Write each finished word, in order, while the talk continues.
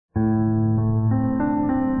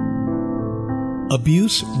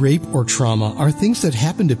Abuse, rape, or trauma are things that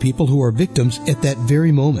happen to people who are victims at that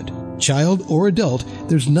very moment. Child or adult,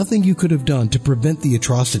 there's nothing you could have done to prevent the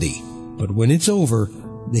atrocity. But when it's over,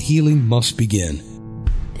 the healing must begin.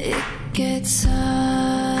 It gets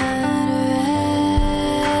harder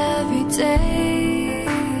every day.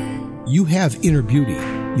 You have inner beauty.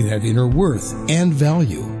 You have inner worth and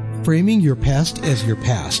value. Framing your past as your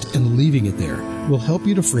past and leaving it there will help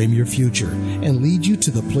you to frame your future and lead you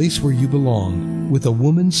to the place where you belong, with a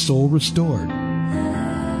woman's soul restored.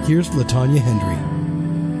 Here's LaTanya Hendry.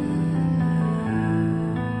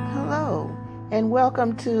 Hello, and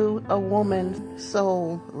welcome to A Woman's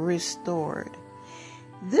Soul Restored.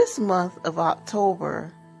 This month of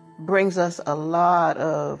October brings us a lot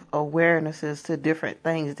of awarenesses to different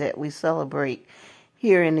things that we celebrate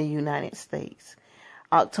here in the United States.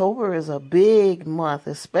 October is a big month,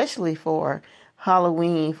 especially for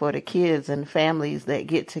Halloween, for the kids and families that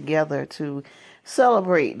get together to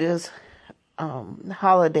celebrate this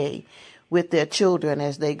holiday with their children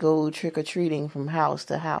as they go trick-or-treating from house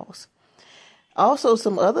to house. Also,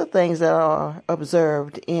 some other things that are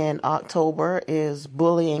observed in October is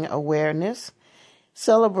bullying awareness,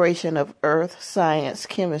 celebration of earth, science,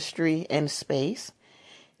 chemistry, and space,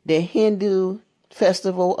 the Hindu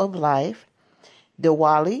Festival of Life,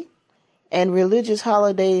 Diwali, and religious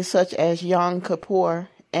holidays such as Yom Kippur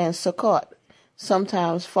and Sukkot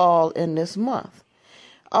sometimes fall in this month.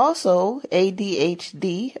 Also,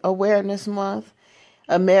 ADHD Awareness Month,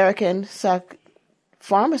 American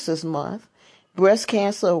Pharmacist Month, Breast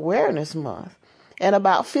Cancer Awareness Month, and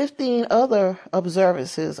about 15 other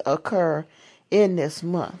observances occur in this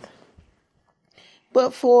month.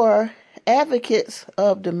 But for advocates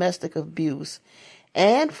of domestic abuse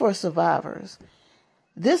and for survivors,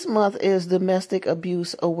 this month is Domestic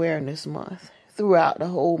Abuse Awareness Month throughout the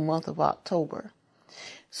whole month of October.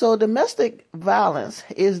 So domestic violence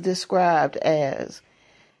is described as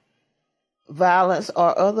violence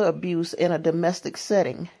or other abuse in a domestic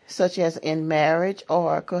setting, such as in marriage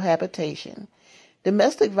or cohabitation.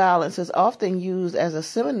 Domestic violence is often used as a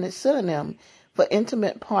synonym for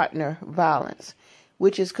intimate partner violence,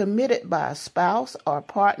 which is committed by a spouse or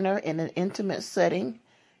partner in an intimate setting,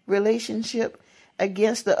 relationship,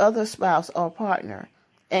 against the other spouse or partner,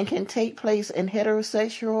 and can take place in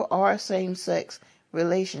heterosexual or same-sex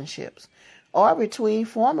relationships, or between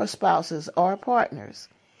former spouses or partners.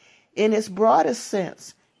 In its broadest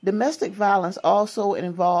sense, domestic violence also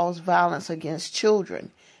involves violence against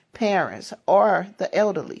children, parents, or the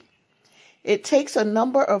elderly. It takes a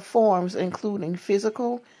number of forms, including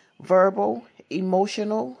physical, verbal,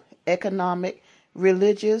 emotional, economic,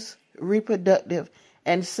 religious, reproductive,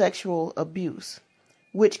 and sexual abuse,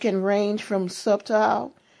 which can range from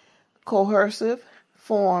subtle, coercive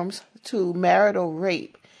forms to marital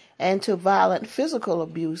rape and to violent physical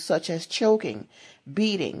abuse such as choking,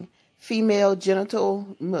 beating, female genital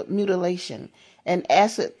mutilation, and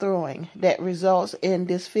acid throwing that results in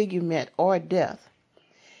disfigurement or death.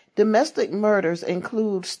 Domestic murders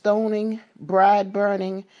include stoning, bride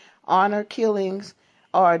burning, honor killings,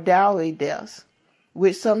 or dowry deaths,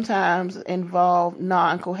 which sometimes involve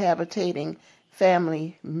non-cohabitating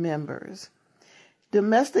family members.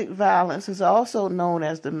 Domestic violence is also known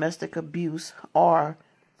as domestic abuse or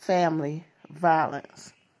family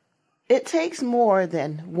violence. It takes more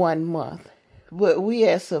than 1 month, but we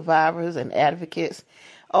as survivors and advocates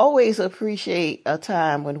always appreciate a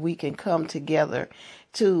time when we can come together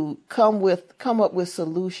to come up with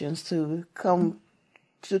solutions to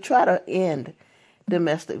try to end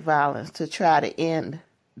domestic violence, to try to end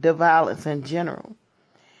the violence in general.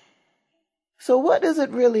 So what does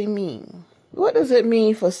it really mean? What does it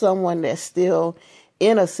mean for someone that's still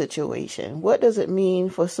in a situation? What does it mean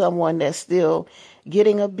for someone that's still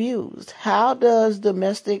getting abused? How does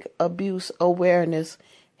domestic abuse awareness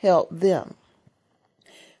help them?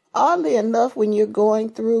 Oddly enough, when you're going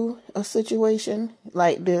through a situation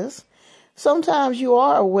like this, sometimes you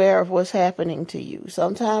are aware of what's happening to you.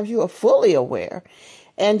 Sometimes you are fully aware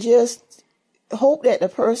and just hope that the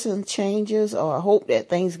person changes or hope that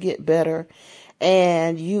things get better,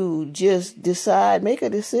 and you just make a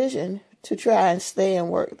decision to try and stay and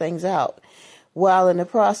work things out while in the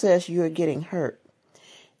process you're getting hurt.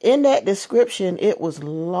 In that description, it was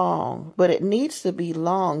long, but it needs to be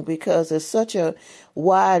long because there's such a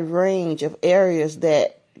wide range of areas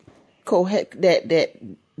that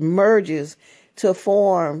merges to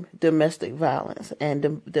form domestic violence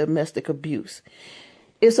and domestic abuse.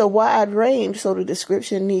 It's a wide range, so the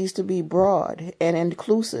description needs to be broad and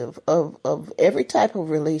inclusive of every type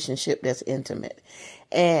of relationship that's intimate.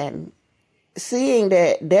 And seeing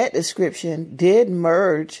that description did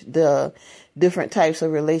merge the different types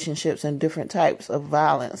of relationships and different types of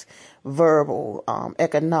violence, verbal,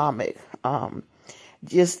 economic,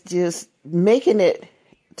 just making it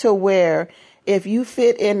to where if you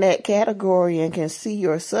fit in that category and can see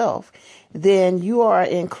yourself, then you are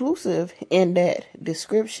inclusive in that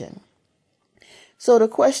description. So the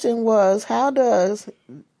question was, how does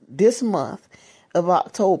this month of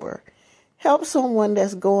October help someone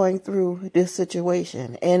that's going through this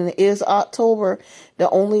situation? And is October the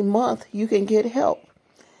only month you can get help?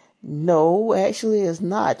 No, actually it's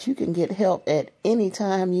not. You can get help at any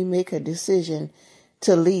time you make a decision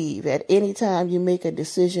to leave, at any time you make a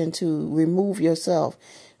decision to remove yourself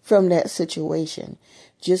from that situation.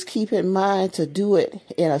 Just keep in mind to do it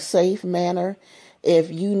in a safe manner.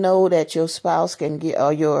 If you know that your spouse can get,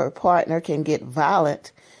 or your partner can get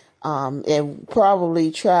violent, and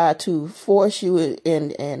probably try to force you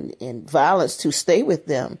in violence to stay with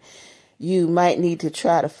them, you might need to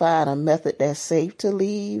try to find a method that's safe to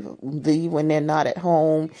leave when they're not at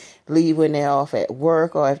home, leave when they're off at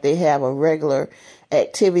work, or if they have a regular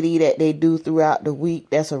activity that they do throughout the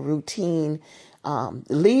week, that's a routine.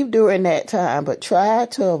 Leave during that time, but try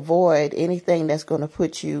to avoid anything that's going to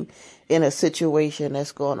put you in a situation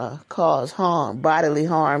that's going to cause harm, bodily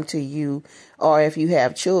harm to you, or if you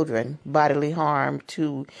have children, bodily harm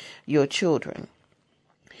to your children.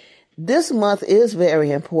 This month is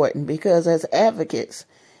very important because as advocates,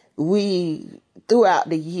 throughout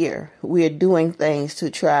the year, we're doing things to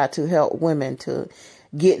try to help women, to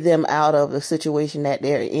get them out of the situation that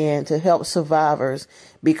they're in, to help survivors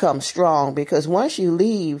become strong. Because once you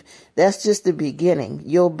leave, that's just the beginning.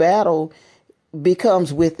 Your battle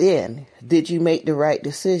becomes within. Did you make the right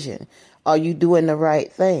decision? Are you doing the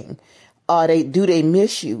right thing? Do they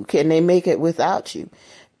miss you? Can they make it without you?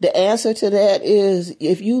 The answer to that is,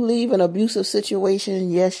 if you leave an abusive situation,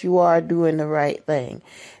 yes, you are doing the right thing.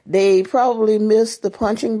 They probably miss the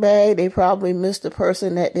punching bag. They probably miss the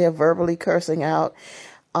person that they're verbally cursing out.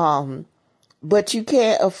 But you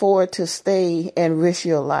can't afford to stay and risk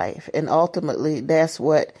your life. And ultimately, that's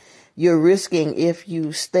what you're risking if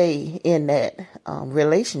you stay in that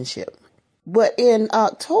relationship. But in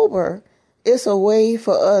October, it's a way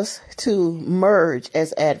for us to merge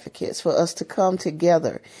as advocates, for us to come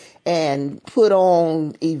together and put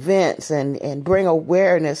on events and bring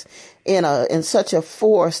awareness in such a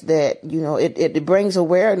force that, it brings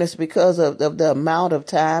awareness because of the amount of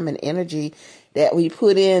time and energy that we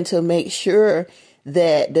put in to make sure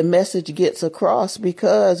that the message gets across,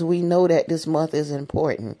 because we know that this month is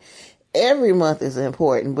important. Every month is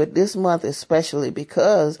important, but this month especially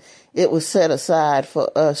because it was set aside for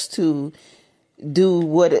us to do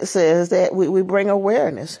what it says, that we bring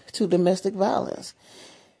awareness to domestic violence,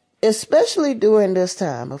 especially during this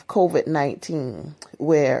time of COVID-19,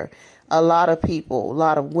 where a lot of people, a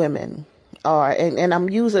lot of women are, and I'm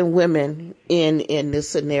using women in this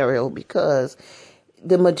scenario because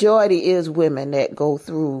the majority is women that go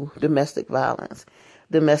through domestic violence,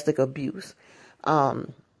 domestic abuse.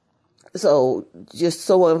 So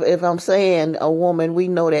if I'm saying a woman, we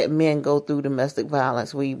know that men go through domestic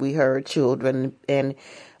violence. We heard children and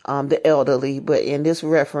the elderly, but in this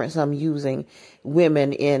reference, I'm using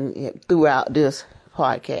women throughout this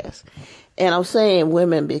podcast. And I'm saying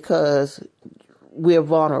women because we're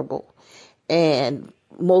vulnerable. And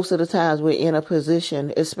most of the times we're in a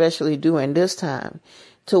position, especially during this time,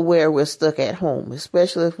 to where we're stuck at home,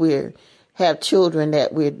 especially if we have children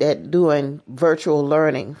that doing virtual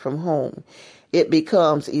learning from home. It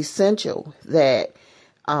becomes essential that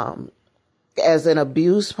as an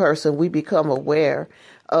abused person, we become aware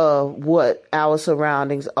of what our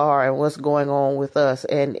surroundings are and what's going on with us.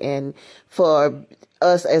 And for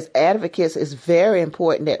us as advocates, it's very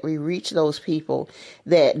important that we reach those people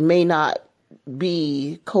that may not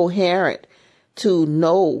be coherent to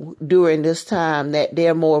know during this time that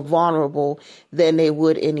they're more vulnerable than they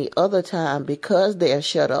would any other time, because they're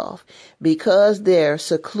shut off, because they're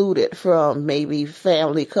secluded from maybe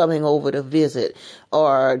family coming over to visit,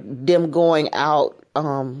 or them going out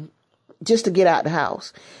just to get out the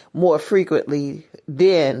house more frequently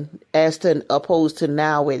then, opposed to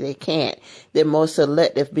now where they can't. They're more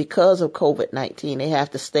selective because of COVID-19. They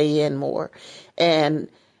have to stay in more. And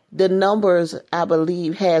the numbers, I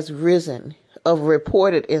believe, has risen of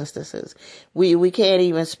reported instances. We can't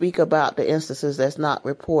even speak about the instances that's not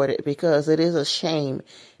reported, because it is a shame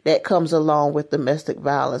that comes along with domestic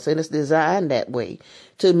violence. And it's designed that way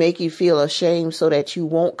to make you feel ashamed so that you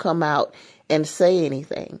won't come out and say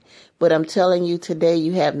anything. But I'm telling you today,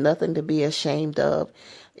 you have nothing to be ashamed of.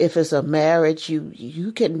 if it's a marriage,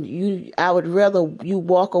 I would rather you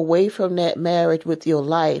walk away from that marriage with your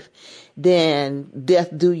life than death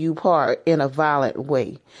do you part in a violent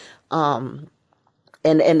way. And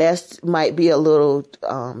that might be a little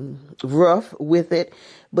rough with it,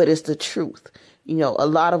 but it's the truth. You know, a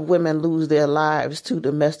lot of women lose their lives to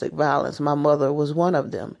domestic violence. My mother was one of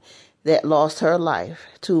them that lost her life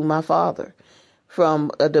to my father from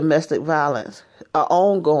a domestic violence, an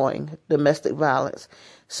ongoing domestic violence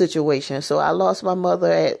situation. So I lost my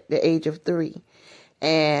mother at the age of 3.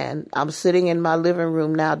 And I'm sitting in my living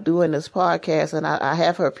room now doing this podcast, and I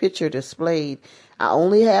have her picture displayed. I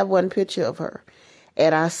only have one picture of her.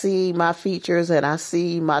 And I see my features, and I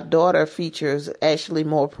see my daughter features actually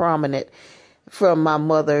more prominent from my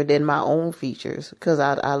mother than my own features, because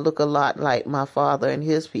I look a lot like my father and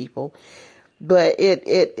his people. But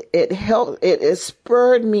it helped, it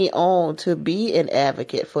spurred me on to be an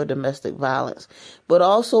advocate for domestic violence, but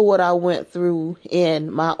also what I went through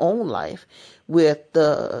in my own life with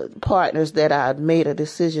the partners that I made a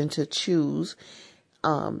decision to choose,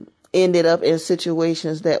 ended up in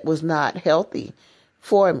situations that was not healthy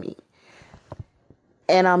for me.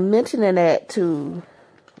 And I'm mentioning that to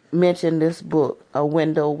mention this book, A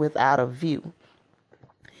Window Without a View.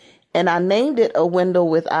 And I named it A Window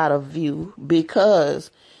Without a View because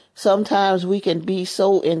sometimes we can be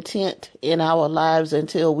so intent in our lives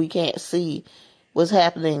until we can't see what's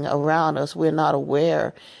happening around us. We're not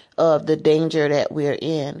aware of the danger that we're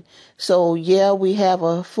in. So yeah, we have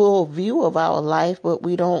a full view of our life, but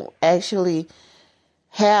we don't actually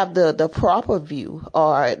have the proper view,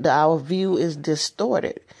 or our view is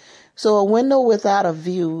distorted. So A Window Without a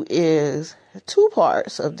View is 2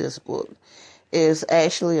 parts of this book. It's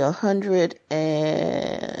actually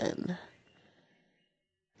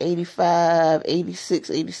 185, 86,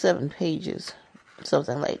 87 pages,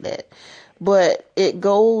 something like that. But it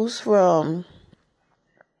goes from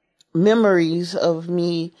memories of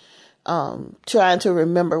me trying to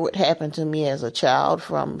remember what happened to me as a child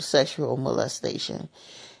from sexual molestation,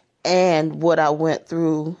 and what I went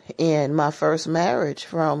through in my first marriage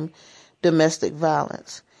from domestic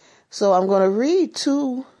violence. So I'm going to read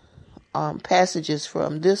 2 passages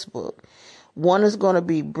from this book. One is going to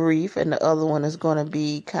be brief and the other one is going to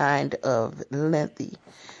be kind of lengthy.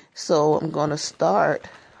 So I'm going to start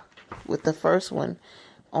with the first one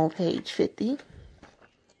on page 50.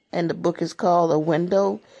 And the book is called A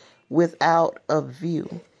Window Without a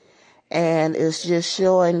View. And it's just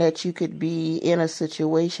showing that you could be in a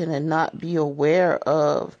situation and not be aware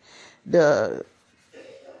of the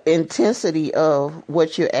intensity of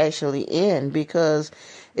what you're actually in, because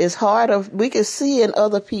it's hard we can see in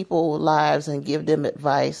other people's lives and give them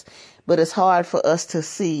advice, but it's hard for us to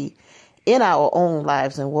see in our own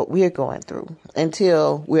lives and what we're going through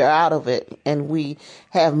until we're out of it and we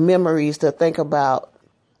have memories to think about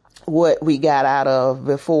what we got out of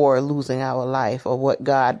before losing our life, or what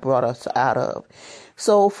God brought us out of.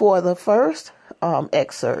 So for the first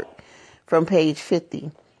excerpt from page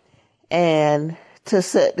 50, and to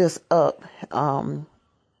set this up,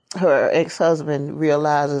 her ex-husband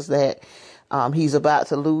realizes that he's about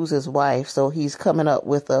to lose his wife, so he's coming up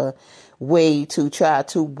with a way to try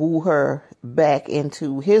to woo her back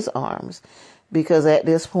into his arms, because at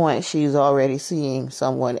this point she's already seeing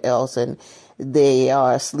someone else and they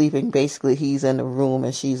are sleeping. Basically, he's in the room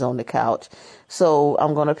and she's on the couch. So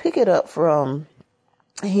I'm going to pick it up from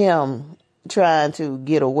him trying to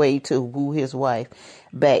get a way to woo his wife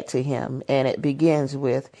back to him. And it begins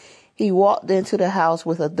with, he walked into the house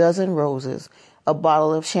with a dozen roses, a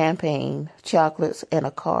bottle of champagne, chocolates, and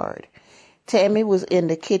a card. Tammy was in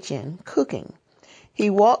the kitchen cooking.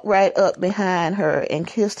 He walked right up behind her and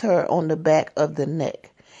kissed her on the back of the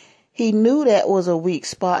neck. He knew that was a weak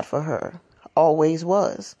spot for her. Always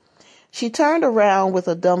was. She turned around with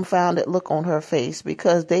a dumbfounded look on her face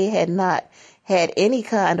because they had not had any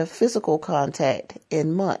kind of physical contact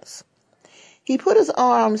in months. He put his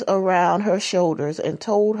arms around her shoulders and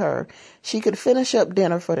told her she could finish up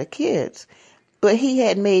dinner for the kids, but he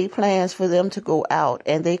had made plans for them to go out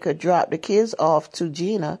and they could drop the kids off to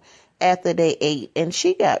Gina after they ate, and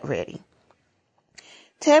she got ready.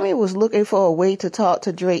 Tammy was looking for a way to talk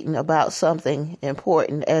to Drayton about something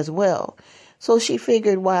important as well, so she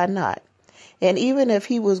figured why not. And even if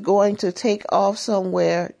he was going to take her off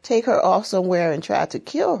somewhere and try to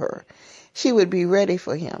kill her, she would be ready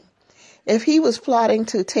for him. If he was plotting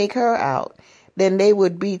to take her out, then they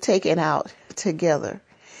would be taken out together.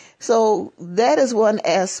 So that is one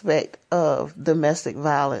aspect of domestic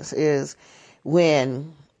violence, is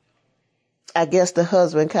when I guess the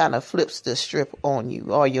husband kind of flips the strip on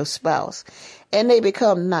you or your spouse, and they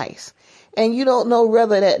become nice. And you don't know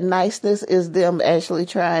whether that niceness is them actually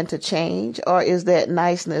trying to change, or is that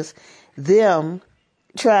niceness them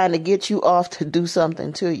trying to get you off to do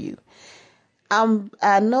something to you.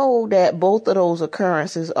 I know that both of those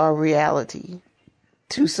occurrences are reality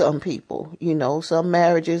to some people. You know, some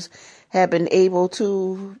marriages have been able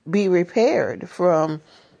to be repaired from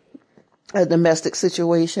a domestic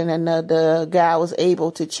situation, and the guy was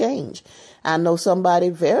able to change. I know somebody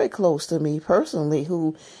very close to me personally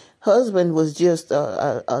who husband was just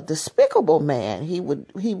a despicable man.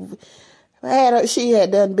 She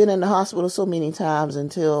had been in the hospital so many times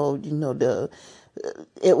until, you know,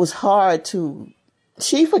 it was hard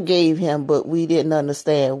she forgave him, but we didn't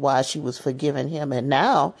understand why she was forgiving him. And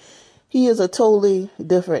now he is a totally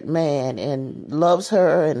different man and loves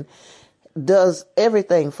her and does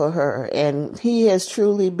everything for her. And he has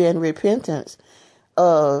truly been repentant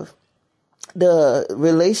of the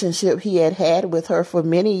relationship he had with her for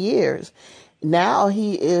many years. Now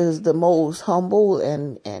he is the most humble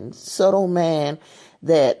and subtle man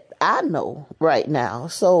that I know right now.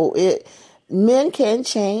 So men can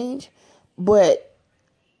change, but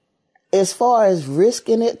as far as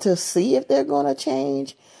risking it to see if they're going to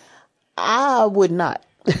change, I would not.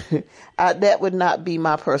 That would not be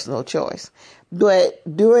my personal choice. But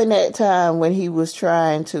during that time when he was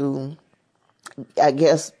trying to, I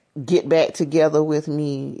guess, get back together with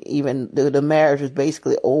me, even though the marriage was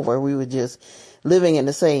basically over, we were just living in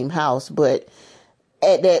the same house. But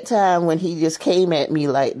at that time when he just came at me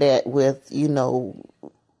like that with, you know,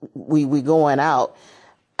 we going out,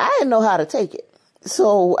 I didn't know how to take it.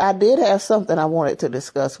 So I did have something I wanted to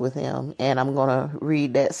discuss with him, and I'm going to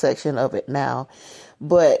read that section of it now.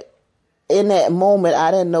 But in that moment,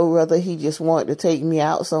 I didn't know whether he just wanted to take me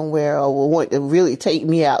out somewhere or wanted to really take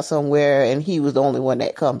me out somewhere, and he was the only one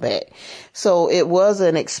that come back. So it was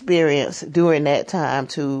an experience during that time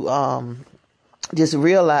to just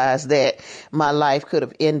realize that my life could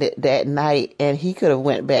have ended that night, and he could have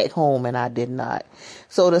went back home, and I did not.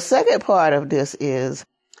 So the second part of this is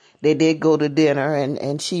they did go to dinner,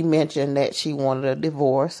 and she mentioned that she wanted a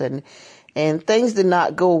divorce, and things did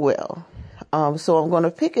not go well. So I'm going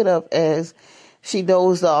to pick it up as she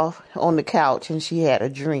dozed off on the couch and she had a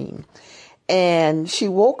dream. And she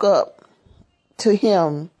woke up to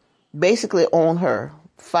him basically on her,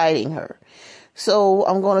 fighting her. So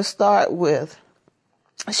I'm going to start with,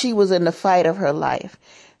 she was in the fight of her life.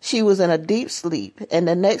 She was in a deep sleep, and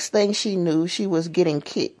the next thing she knew, she was getting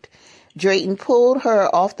kicked. Drayton pulled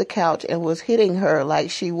her off the couch and was hitting her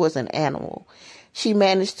like she was an animal. She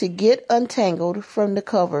managed to get untangled from the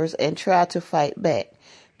covers and tried to fight back,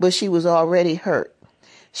 but she was already hurt.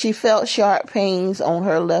 She felt sharp pains on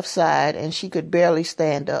her left side and she could barely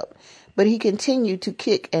stand up, but he continued to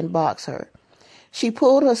kick and box her. She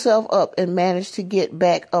pulled herself up and managed to get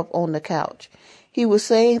back up on the couch. He was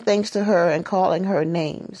saying things to her and calling her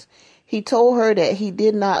names. He told her that he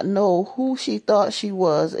did not know who she thought she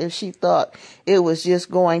was if she thought it was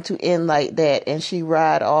just going to end like that and she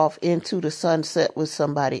ride off into the sunset with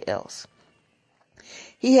somebody else.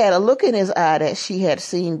 He had a look in his eye that she had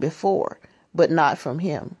seen before, but not from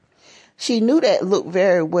him. She knew that look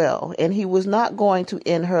very well, and he was not going to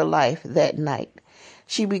end her life that night.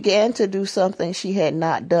 She began to do something she had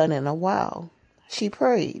not done in a while. She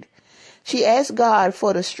prayed. She asked God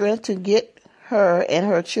for the strength to get her and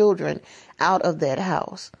her children out of that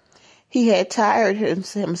house. He had tired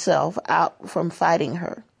himself out from fighting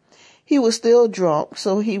her. He was still drunk,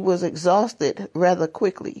 so he was exhausted rather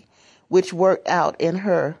quickly, which worked out in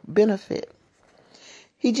her benefit.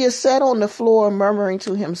 He just sat on the floor murmuring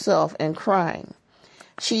to himself and crying.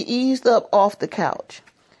 She eased up off the couch,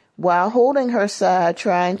 while holding her side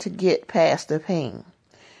trying to get past the pain.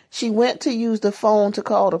 She went to use the phone to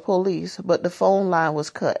call the police, but the phone line was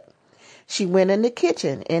cut. She went in the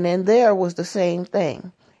kitchen, and in there was the same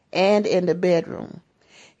thing, and in the bedroom.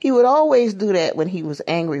 He would always do that when he was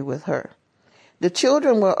angry with her. The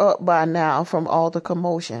children were up by now from all the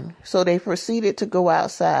commotion, so they proceeded to go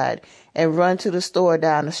outside and run to the store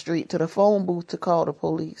down the street to the phone booth to call the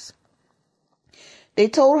police. They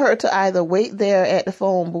told her to either wait there at the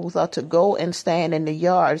phone booth or to go and stand in the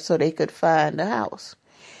yard so they could find the house.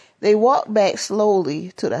 They walked back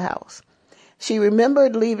slowly to the house. She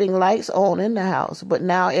remembered leaving lights on in the house, but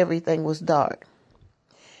now everything was dark.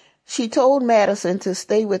 She told Madison to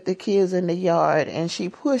stay with the kids in the yard, and she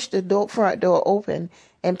pushed the front door open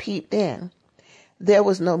and peeped in. There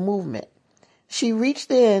was no movement. She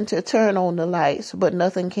reached in to turn on the lights, but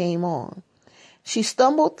nothing came on. She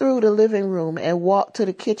stumbled through the living room and walked to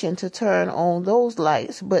the kitchen to turn on those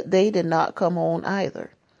lights, but they did not come on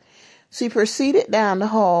either. She proceeded down the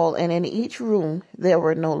hall, and in each room there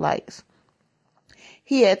were no lights.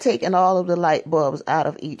 He had taken all of the light bulbs out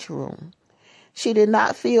of each room. She did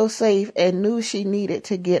not feel safe and knew she needed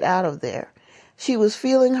to get out of there. She was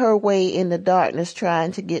feeling her way in the darkness,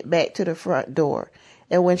 trying to get back to the front door.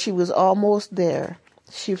 And when she was almost there,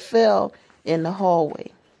 she fell in the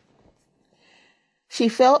hallway. She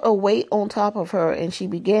felt a weight on top of her and she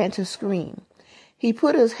began to scream. He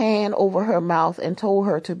put his hand over her mouth and told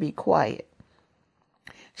her to be quiet.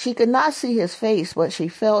 She could not see his face, but she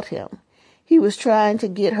felt him. He was trying to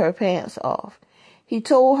get her pants off. He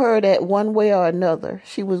told her that one way or another,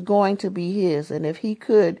 she was going to be his, and if he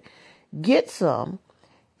could get some,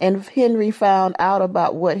 and if Henry found out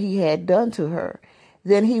about what he had done to her,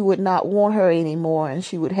 then he would not want her anymore and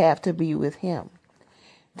she would have to be with him.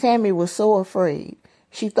 Tammy was so afraid.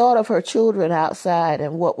 She thought of her children outside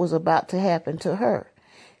and what was about to happen to her.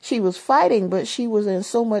 She was fighting, but she was in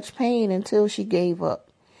so much pain until she gave up.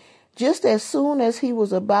 Just as soon as he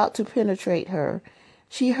was about to penetrate her,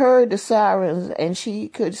 she heard the sirens and she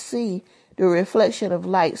could see the reflection of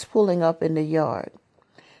lights pulling up in the yard.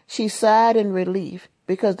 She sighed in relief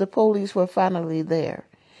because the police were finally there.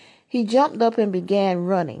 He jumped up and began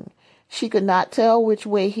running. She could not tell which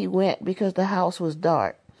way he went because the house was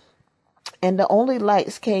dark, and the only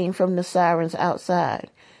lights came from the sirens outside,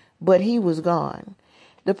 but he was gone.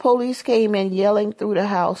 The police came in yelling through the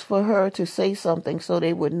house for her to say something so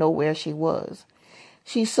they would know where she was.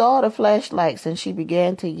 She saw the flashlights and she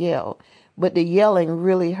began to yell, but the yelling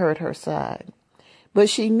really hurt her side. But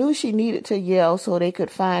she knew she needed to yell so they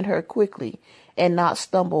could find her quickly and not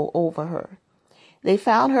stumble over her. They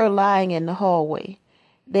found her lying in the hallway.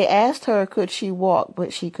 They asked her could she walk,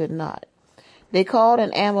 but she could not. They called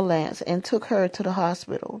an ambulance and took her to the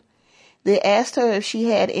hospital. They asked her if she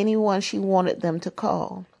had anyone she wanted them to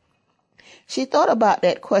call. She thought about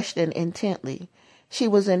that question intently. She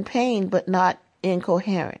was in pain but not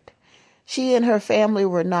incoherent. She and her family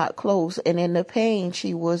were not close, and in the pain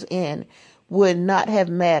she was in would not have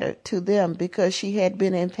mattered to them because she had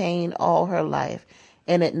been in pain all her life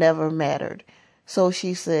and it never mattered. So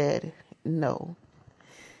she said no.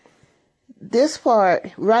 This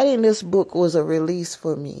part, writing this book, was a release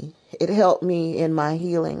for me. It helped me in my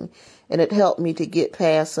healing, and it helped me to get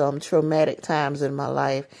past some traumatic times in my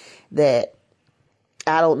life that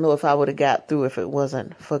I don't know if I would have got through if it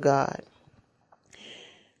wasn't for God.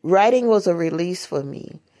 Writing was a release for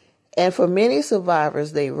me. And for many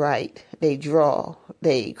survivors, they write, they draw,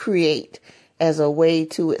 they create as a way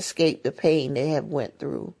to escape the pain they have went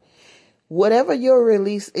through. Whatever your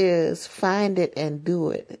release is, find it and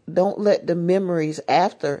do it. Don't let the memories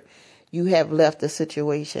after you have left the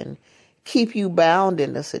situation keep you bound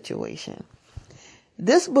in the situation.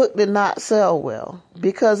 This book did not sell well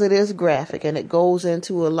because it is graphic and it goes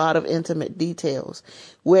into a lot of intimate details,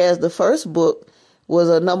 whereas the first book was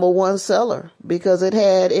a #1 seller because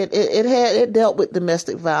it dealt with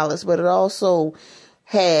domestic violence, but it also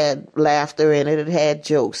had laughter in it. It had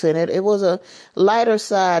jokes in it. It was a lighter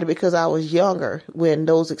side because I was younger when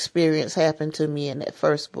those experiences happened to me in that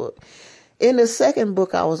first book. In the second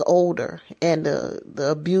book, I was older and the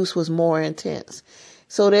abuse was more intense.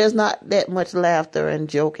 So there's not that much laughter and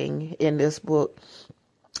joking in this book.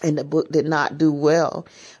 And the book did not do well.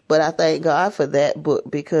 But I thank God for that book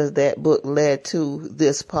because that book led to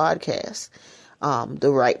this podcast.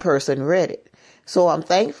 The right person read it. So I'm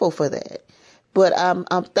thankful for that. But I'm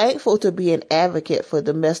thankful to be an advocate for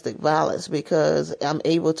domestic violence because I'm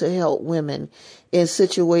able to help women in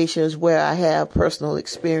situations where I have personal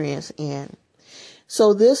experience in.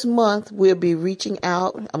 So this month we'll be reaching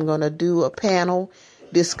out. I'm going to do a panel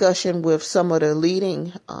discussion with some of the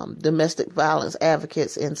leading domestic violence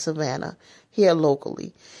advocates in Savannah here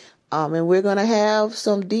locally. And we're going to have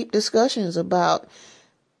some deep discussions about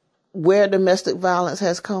where domestic violence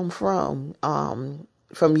has come from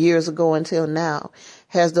years ago until now.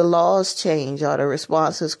 Has the laws changed? Are the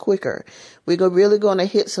responses quicker? We're really going to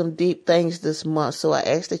hit some deep things this month. So I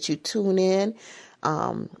ask that you tune in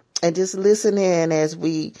and just listen in as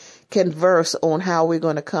we converse on how we're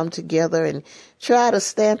going to come together and try to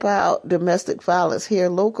stamp out domestic violence here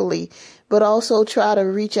locally, but also try to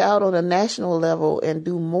reach out on a national level and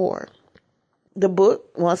do more. The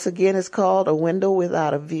book, once again, is called A Window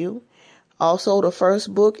Without a View. Also, the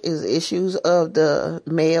first book is Issues of the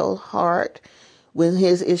Male Heart, when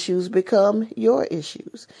his issues become your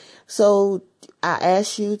issues. So I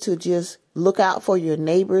ask you to just look out for your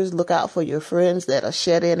neighbors, look out for your friends that are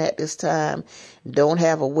shut in at this time, don't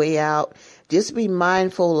have a way out. Just be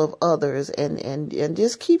mindful of others and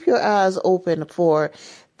just keep your eyes open for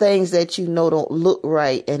things that you know don't look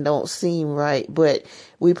right and don't seem right, but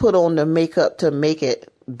we put on the makeup to make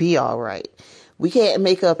it be all right. we can't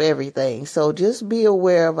make up everything. So just be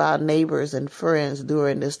aware of our neighbors and friends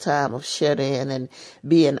during this time of shut-in and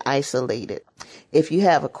being isolated. If you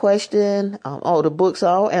have a question, all the books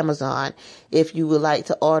are on Amazon. If you would like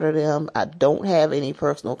to order them, I don't have any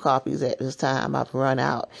personal copies at this time. I've run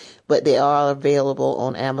out, but they are available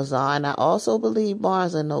on Amazon. I also believe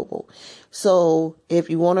Barnes & Noble. So if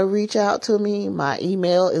you want to reach out to me, my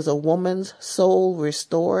email is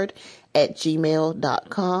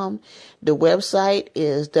awomanssoulrestored@gmail.com. The website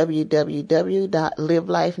is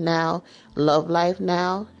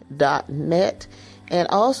www.livelifenow.lovelifenow.net. And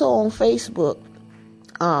also on Facebook,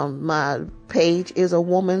 my page is A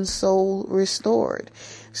Woman's Soul Restored.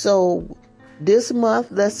 So this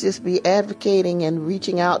month, let's just be advocating and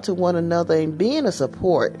reaching out to one another and being a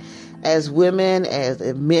support as women, as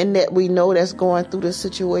men that we know that's going through this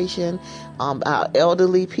situation, our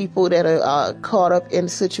elderly people that are caught up in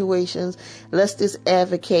situations. Let's just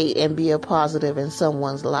advocate and be a positive in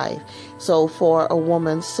someone's life. So for A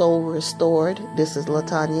Woman's Soul Restored, this is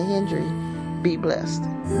LaTanya Hendry. Be blessed.